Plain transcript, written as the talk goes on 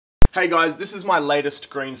Hey guys, this is my latest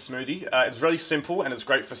green smoothie. It's really simple and it's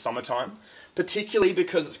great for summertime, particularly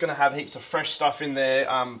because it's going to have heaps of fresh stuff in there,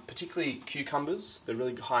 particularly cucumbers. They're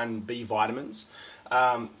really high in B vitamins,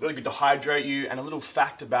 really good to hydrate you, and a little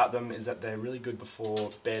fact about them is that they're really good before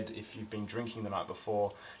bed if you've been drinking the night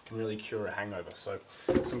before. Can really cure a hangover. So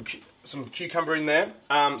some cucumber in there,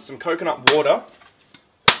 some coconut water.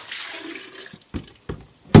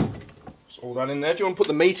 Just all that in there. If you want to put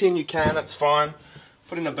the meat in, you can, that's fine.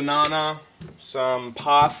 Put in a banana, some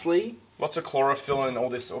parsley, lots of chlorophyll and all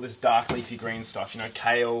this dark leafy green stuff. You know,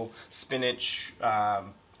 kale, spinach,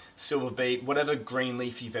 silver beet, whatever green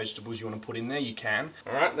leafy vegetables you want to put in there, you can.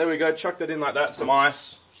 All right, there we go. Chuck that in like that. Some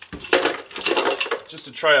ice, just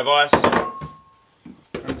a tray of ice,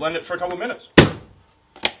 and blend it for a couple of minutes.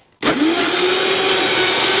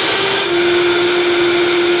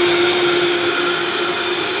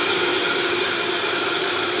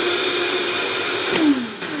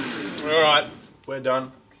 Alright, we're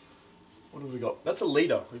done. What have we got? That's a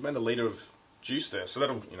litre. We've made a litre of juice there, so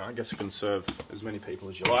that'll, you know, I guess you can serve as many people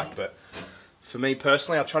as you like, but for me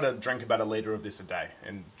personally, I try to drink about a litre of this a day,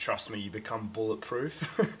 and trust me, you become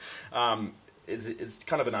bulletproof. It's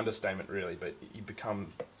kind of an understatement really, but you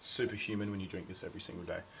become superhuman when you drink this every single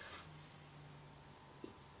day.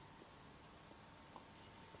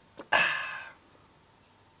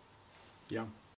 Yum.